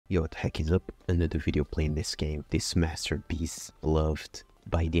Yo, what the heck is up? Another video playing this game. This masterpiece loved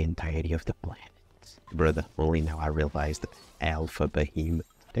by the entirety of the planet. Brother, only now I realized Alpha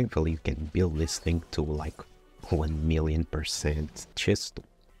Behemoth. Thankfully you can build this thing to like 1,000,000%. Just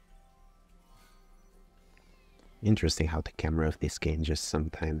interesting how the camera of this game just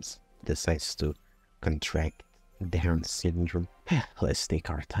sometimes decides to contract Down syndrome. Let's take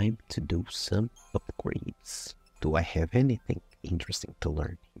our time to do some upgrades. Do I have anything interesting to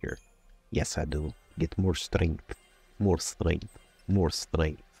learn here? Yes, I do. Get more strength, more strength, more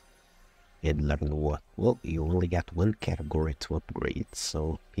strength. And learn what? Well, you only got one category to upgrade,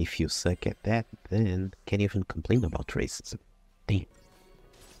 so if you suck at that, then can't even complain about racism. Damn.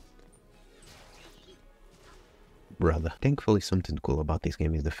 Brother, thankfully something cool about this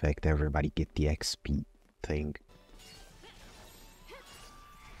game is the fact that everybody get the XP thing.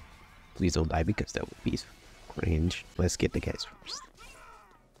 Please don't die because that would be cringe. Let's get the guys first.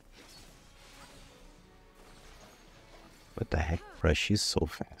 What the heck? Rush is so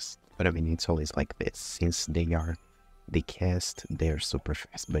fast. But I mean, it's always like this. Since they cast, they're super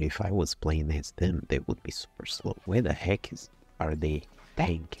fast. But if I was playing as them, they would be super slow. Where the heck are they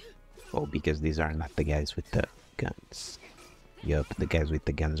tanking? Oh, because these are not the guys with the guns. Yup, the guys with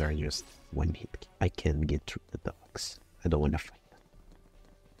the guns are just one hit. I can get through the dogs. I don't want to fight them.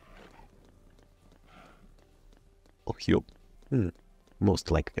 Oh, yup.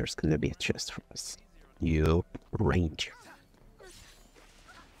 Most likely there's gonna be a chest for us. Yup, ranger.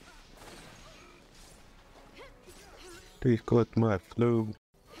 They got my flow.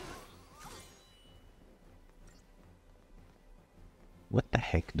 What the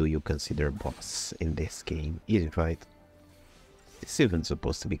heck do you consider boss in this game? Easy fight. It's even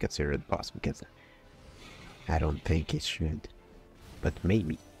supposed to be considered boss because I don't think it should. But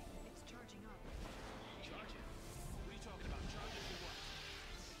maybe.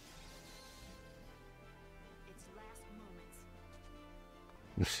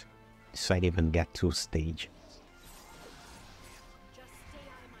 This fight even got 2 stages.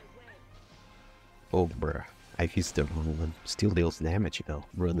 Oh bruh, I've used the wrong one. Still deals damage though.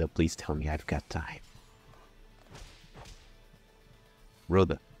 Brother, please tell me I've got time.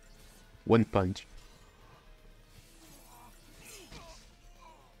 Brother, one punch.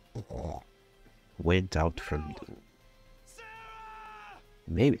 Went out from doom.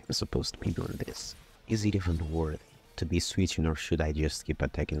 Maybe I'm supposed to be doing this. Is it even worth it to be switching, or should I just keep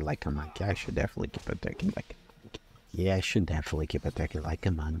attacking like a monkey? I should definitely keep attacking like a monkey. Yeah, I should definitely keep attacking like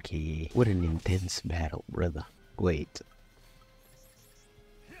a monkey. What an intense battle, brother. Wait.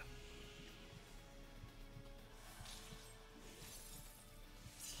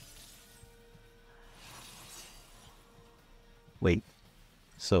 Wait.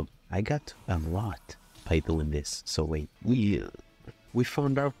 So, I got a lot by doing this. So wait, we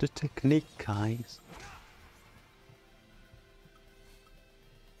found out the technique, guys.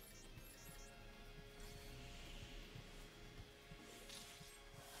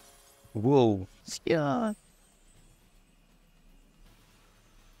 Whoa. Yeah.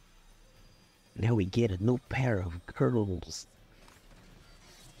 Now we get a new pair of girls.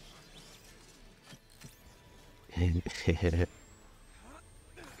 And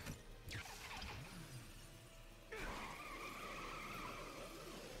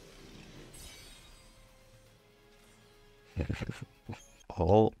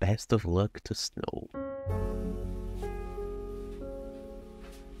all best of luck to Snow.